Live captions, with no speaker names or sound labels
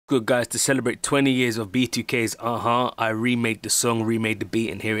Good, guys, to celebrate 20 years of B2K's I remade the song, remade the beat,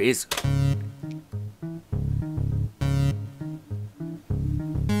 and here it is.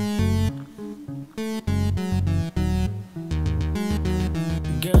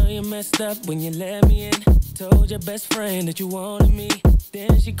 Girl, you messed up when you let me in. Told your best friend that you wanted me.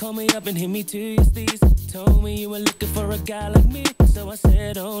 Then she called me up and hit me to your steez. Told me you were looking for a guy like me. So I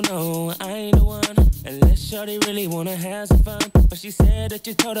said, oh no, I ain't the one. Unless shorty really wanna have some fun. But she said that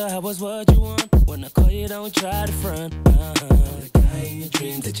you told her I was what you want. When I call you, don't try to front. I'm the guy in your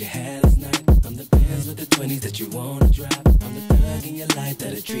dreams that you had last night. I'm the bands with the 20s that you wanna drop. I'm the thug in your life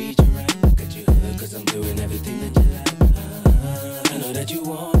that'll treat you right. Got you hood cause I'm doing everything that you like. I know that you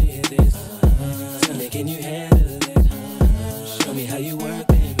wanted this. So can you handle it? Show me how you work,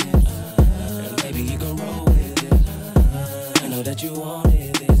 baby. And maybe you can roll with it. I know that you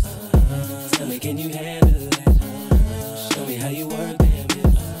wanted this. So can you handle it? Show me how you work, baby.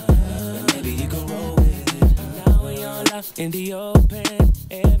 And maybe you can roll with it. Now we all out in the open.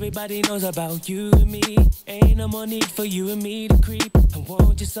 Everybody knows about you and me. Ain't no more need for you and me to creep. I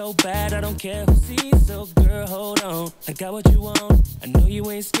want you so bad, I don't care who sees. So girl, hold on, I got what you want. I know you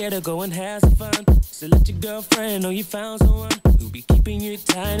ain't scared of going have some fun. So let your girlfriend know you found someone who'll be keeping you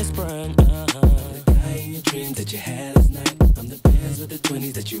tight and sprung. The guy in your dreams that you had last night. I'm the bands with the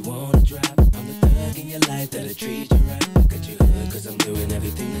 20s that you wanna drop. I'm the thug in your life that'll treat you right. Got you hood cause I'm doing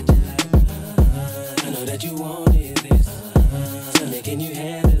everything that you like. I know that you wanted this. Tell me, can you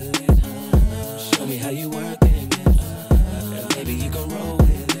handle it? Show me how you work, baby. And maybe you can roll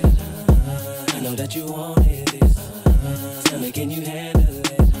with it. I know that you wanted this. Tell me, can you handle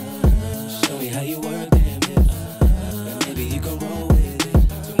it? Show me how you work, baby. And maybe you can roll with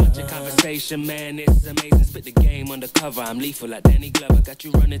it. Too much of conversation, man, it's amazing. Spit the game undercover, I'm lethal like Danny Glover. Got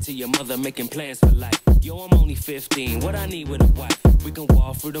you running to your mother, making plans for life. Yo, I'm only 15, what I need with a wife. We can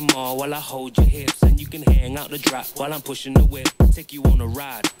walk through the mall while I hold your hips. And you can hang out the drop while I'm pushing the whip. Take you on a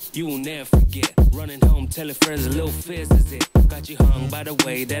ride, you will never forget. Running home, telling friends a little fizz is it. Got you hung by the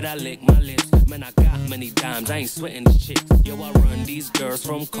way that I lick my lips. Man, I got many dimes, I ain't sweating these chicks. Yo, I run these girls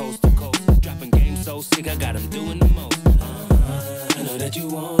from coast to coast. Dropping game so sick, I got them doing the most. I know that you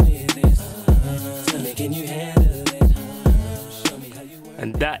wanted this. Tell me, can you handle it? Show me how you work.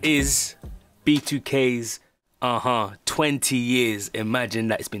 And that is B2K's 20 years. Imagine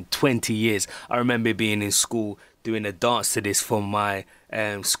that, it's been 20 years. I remember being in school doing a dance to this for my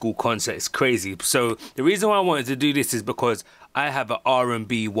school concert. It's crazy. So the reason why I wanted to do this is because I have an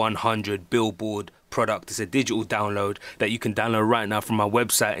R&B 100 Billboard product. It's a digital download that you can download right now from my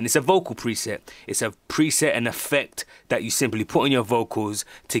website, and it's a vocal preset. It's a preset and effect that you simply put on your vocals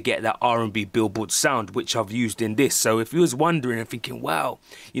to get that R&B Billboard sound, which I've used in this. So if you was wondering and thinking, wow,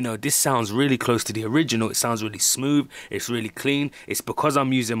 you know, this sounds really close to the original, it sounds really smooth, it's really clean, it's because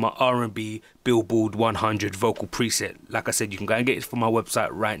I'm using my R&B Billboard 100 vocal preset. Like I said, you can go and get it from my website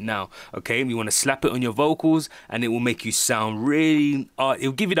right now. Okay, you want to slap it on your vocals and it will make you sound really,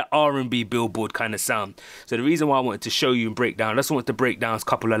 it'll give you that R&B Billboard kind of sound. So the reason why I wanted to show you and break down, I just wanted to break down a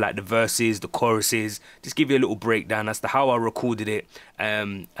couple of like the verses, the choruses, just give you a little breakdown as to how I recorded it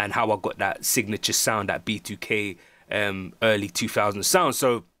and how I got that signature sound, that B2K early 2000s sound.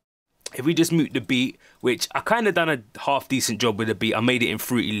 So if we just mute the beat, which I kind of done a half decent job with the beat. I made it in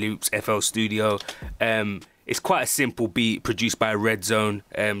Fruity Loops, FL Studio. It's quite a simple beat produced by Red Zone,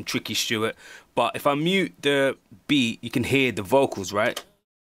 Tricky Stewart. But if I mute the beat, you can hear the vocals, right?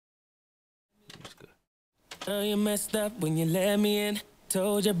 Oh, you messed up when you let me in.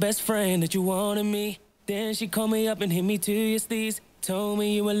 Told your best friend that you wanted me. Then she called me up and hit me to your steez. Told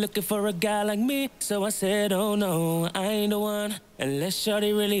me you were looking for a guy like me. So I said, oh no, I ain't the one. Unless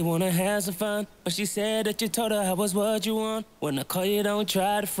shorty really wanna have some fun. But she said that you told her I was what you want. When I call you, don't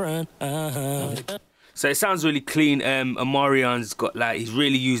try to front. So it sounds really clean. Amarion's got like, he's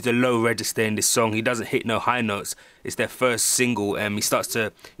really used a low register in this song. He doesn't hit no high notes. It's their first single. He starts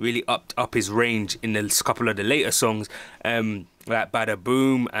to really up his range in a couple of the later songs, like Bada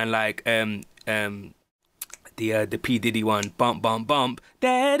Boom and like the P Diddy one, Bump Bump Bump.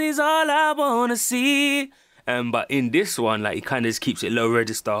 That is all I wanna see. But in this one, like, he kind of just keeps it low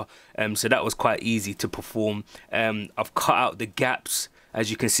register. So that was quite easy to perform. I've cut out the gaps,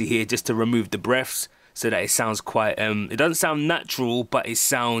 as you can see here, just to remove the breaths, so that it sounds quite, it doesn't sound natural, but it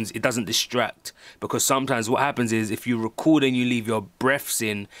doesn't distract. Because sometimes what happens is, if you record and you leave your breaths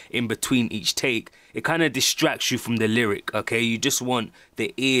in between each take, it kind of distracts you from the lyric, okay? You just want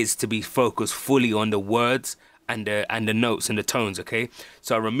the ears to be focused fully on the words and the notes and the tones, okay?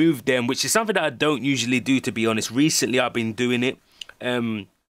 So I removed them, which is something that I don't usually do, to be honest. Recently I've been doing it, and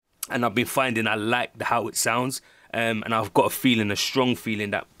I've been finding I like how it sounds. And I've got a strong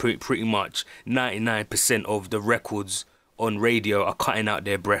feeling that pretty much 99% of the records on radio are cutting out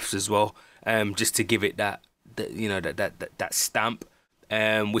their breaths as well, just to give it that stamp,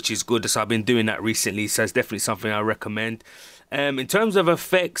 which is good. So I've been doing that recently, so it's definitely something I recommend. In terms of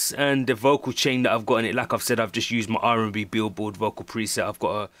effects and the vocal chain that I've got in it, like I've said, I've just used my R&B Billboard vocal preset. I've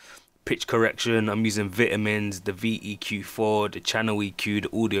got a pitch correction, I'm using Vitamins, the VEQ4, the channel EQ,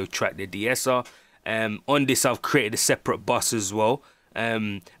 the audio track, the DSR. On this I've created a separate bus as well,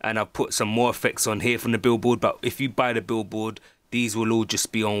 and I've put some more effects on here from the Billboard, but if you buy the Billboard, these will all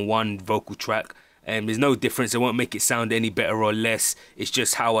just be on one vocal track. There's no difference, it won't make it sound any better or less, it's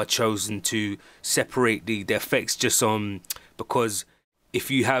just how I've chosen to separate the effects, just on, because if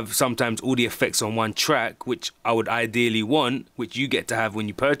you have sometimes all the effects on one track, which I would ideally want, which you get to have when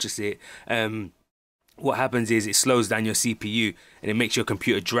you purchase it, what happens is it slows down your CPU and it makes your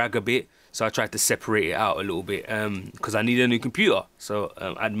computer drag a bit. So I tried to separate it out a little bit because I need a new computer. So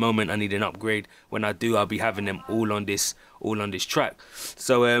at the moment I need an upgrade. When I do, I'll be having them all on this track.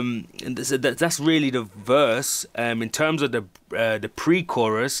 So that's really the verse. In terms of the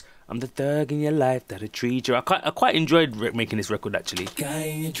pre-chorus, I'm the thug in your life that'll treat you. I quite enjoyed making this record actually. Guy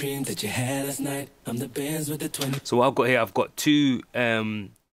in your dream that you had last night. I'm the Benz with the 20. So what I've got here, I've got two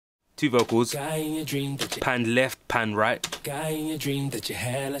vocals. Guy in your dream that you pan left, pan right. Guy in your dream that you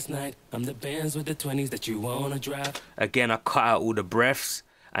had last night. I'm the Benz with the 20s that you wanna drive. Again, I cut out all the breaths.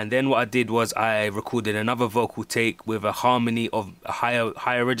 And then what I did was I recorded another vocal take with a harmony of a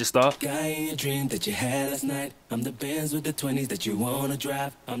higher register. Guy in your dream that you had last night. I'm the Benz with the 20s that you wanna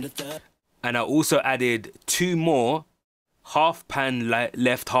drive. I'm the third. And I also added two more, half pan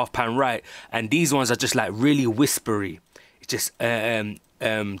left, half pan right. And these ones are just like really whispery. It's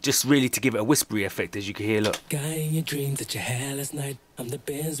just really to give it a whispery effect, as you can hear. Look. Guy in your dream that you had last night. I'm the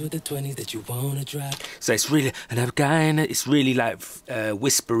Benz with the 20s that you wanna drive. So it's really another guy in it. It's really like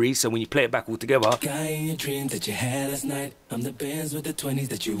whispery. So when you play it back all together. Guy in your dream that you had last night. I'm the Benz with the 20s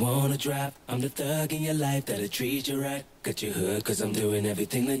that you wanna drive. I'm the thug in your life that'll treat you right. Got your hood 'cause I'm doing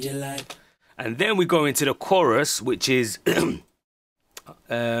everything that you like. And then we go into the chorus, which is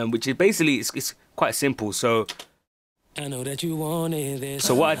basically it's quite simple. So. I know that you wanted this.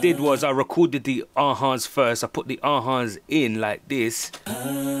 So what I did was I recorded the ahas first. I put the ahas in like this.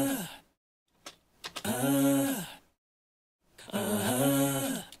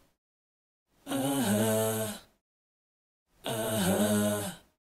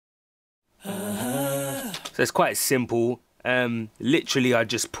 So it's quite simple. Literally I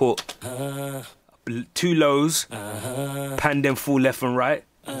just put two lows, pan them full left and right.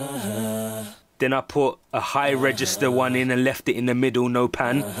 Then I put a high register one in and left it in the middle, no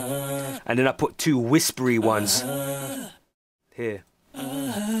pan. And then I put two whispery ones. Here.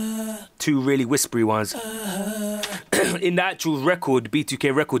 Two really whispery ones. In the actual record,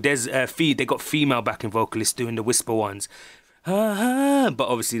 B2K record, there's they got female backing vocalists doing the whisper ones. But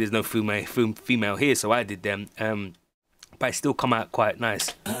obviously there's no female here, so I did them. But it still come out quite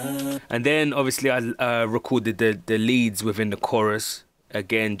nice. And then obviously I recorded the leads within the chorus.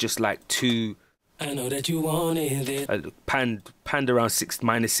 Again, just like two. I know that you wanted it. Panned around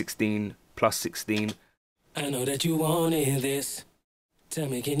 -16, +16. I know that you wanted this. Tell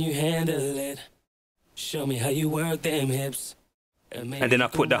me, can you handle it? Show me how you work them hips. And then I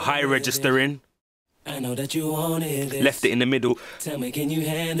put the high register in. I know that you wanted this. Left it in the middle. Tell me, can you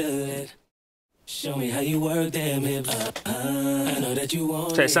handle it? Show me how you work them hips. I know that you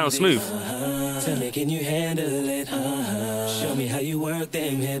want. So it sounds smooth. Tell me, can you handle it? Show me how you work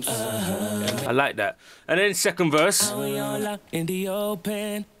them hips. I like that. And then second verse. We all out in the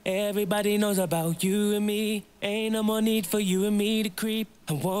open. Everybody knows about you and me. Ain't no more need for you and me to creep.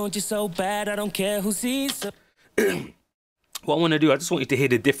 I want you so bad, I don't care who sees. What I want to do, I just want you to hear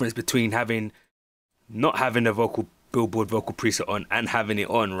the difference between not having a Billboard vocal preset on and having it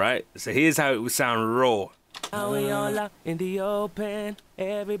on, right? So here's how it would sound raw. We all out in the open.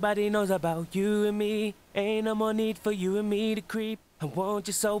 Everybody knows about you and me. Ain't no more need for you and me to creep. I want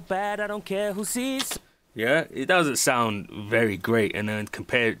you so bad, I don't care who sees. Yeah, it doesn't sound very great, and then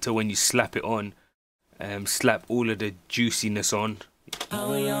compared to when you slap it on, slap all of the juiciness on.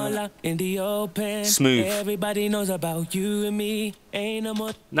 We all out in the open. Smooth. Everybody knows about you and me. Ain't no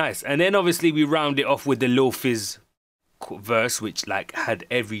more. Nice. And then obviously we round it off with the Lil Fizz verse, which like had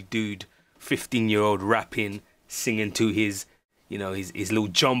every dude 15-year-old rapping, singing to his little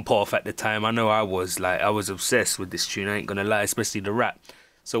jump off at the time. I know I was obsessed with this tune, I ain't gonna lie, especially the rap.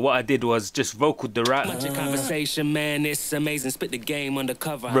 So what I did was just vocaled the rap. Bunch of conversation, man, it's amazing. Spit the game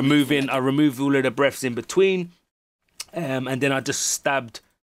undercover. I removed all of the breaths in between, and then I just stabbed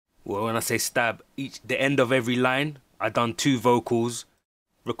well, when I say stab, the end of every line, I done 2 vocals,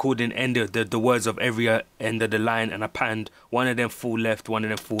 recording end of the words of every end of the line, and I panned one of them full left, one of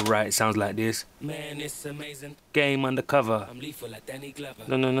them full right. It sounds like this. Man, it's amazing. Game undercover. I'm lethal like Danny Glover.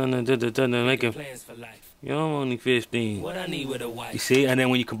 No, make it. Plans for life. Yo, I'm only 15. What I need with a wife. You see, and then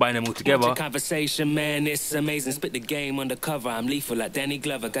when you combine them all together. Conversation, man, it's amazing. Spit the game undercover. I'm lethal like Danny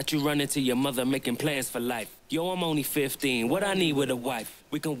Glover. Got you running to your mother, making plans for life. Yo, I'm only 15. What I need with a wife.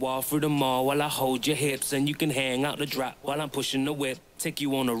 We can walk through the mall while I hold your hips, and you can hang out the drop while I'm pushing the whip. Take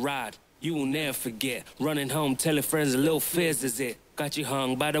you on a ride. You will never forget. Running home, telling friends a little fizz is it. Got you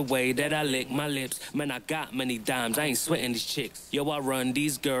hung by the way that I lick my lips. Man, I got many dimes, I ain't sweating these chicks. Yo, I run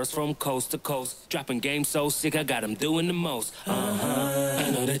these girls from coast to coast. Dropping game so sick, I got them doing the most. I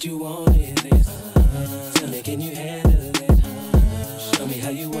know that you wanted this. Tell me, can you handle it? Show me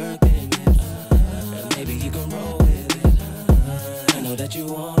how you work it, and maybe you can roll with it. I know that you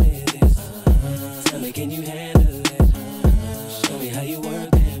wanted this. Tell me, can you handle it? Show me how you work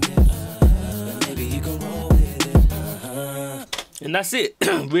it, and maybe you can roll with it. And that's it.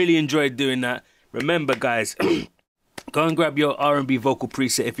 Really enjoyed doing that. Remember, guys, go and grab your R&B vocal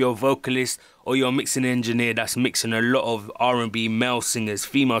preset if you're a vocalist or you're a mixing engineer that's mixing a lot of R&B male singers,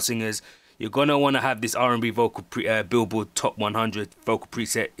 female singers. You're going to want to have this R&B vocal Billboard Top 100 vocal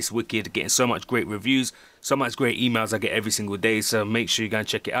preset. It's wicked. Getting so much great reviews, so much great emails I get every single day. So make sure you go and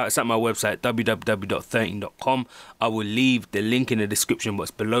check it out. It's at my website, www.13.com. I will leave the link in the description box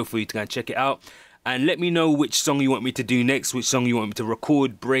below for you to go and check it out. And let me know which song you want me to do next, which song you want me to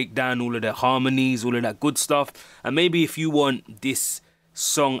record, break down all of the harmonies, all of that good stuff. And maybe if you want this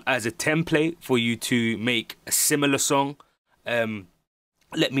song as a template for you to make a similar song,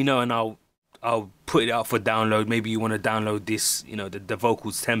 let me know and I'll put it out for download. Maybe you want to download this, you know, the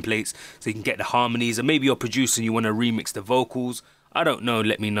vocals templates so you can get the harmonies. And maybe you're producing, you want to remix the vocals. I don't know,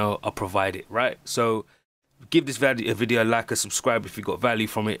 let me know, I'll provide it, right? So give this video a like and subscribe if you got value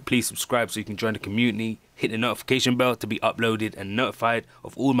from it. Please subscribe so you can join the community. Hit the notification bell to be uploaded and notified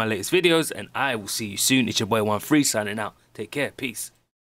of all my latest videos. And I will see you soon. It's your boy 13 signing out. Take care. Peace.